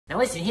Now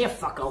listen here,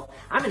 fucko.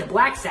 I'm in the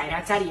black side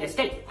outside of your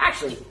estate.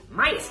 Actually,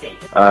 my estate.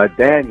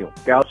 Daniel,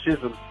 Gal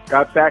Chisholm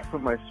got back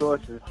from my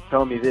sources to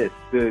tell me this.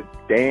 The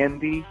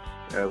dandy,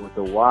 with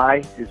the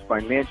Y, is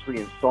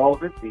financially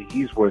insolvent.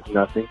 He's worth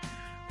nothing.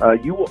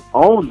 You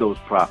own those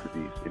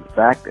properties, in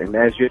fact, and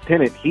as your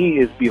tenant, he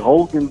is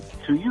beholden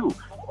to you.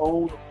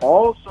 Own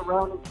all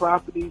surrounding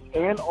properties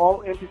and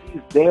all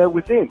entities there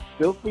within.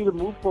 Feel free to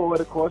move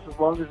forward, of course, as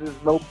long as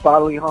there's no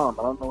bodily harm.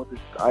 I don't know what this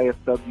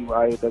ISW,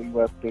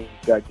 IWF thing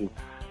got you.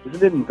 Is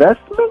it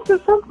investment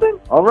or something?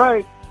 All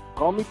right,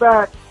 call me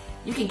back.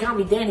 You can call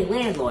me Danny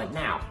Landlord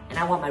now, and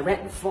I want my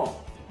rent in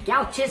full.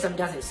 Gal Chisholm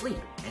doesn't sleep,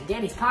 and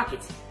Danny's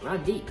pockets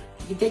run deep.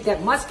 You can take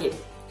that musket,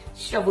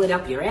 shovel it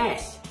up your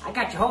ass. I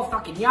got your whole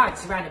fucking yard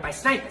surrounded by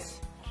snipers.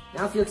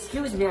 Now if you'll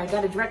excuse me, I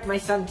gotta direct my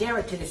son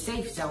Derek to the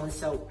safe zone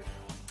so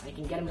I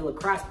can get him to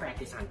lacrosse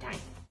practice on time.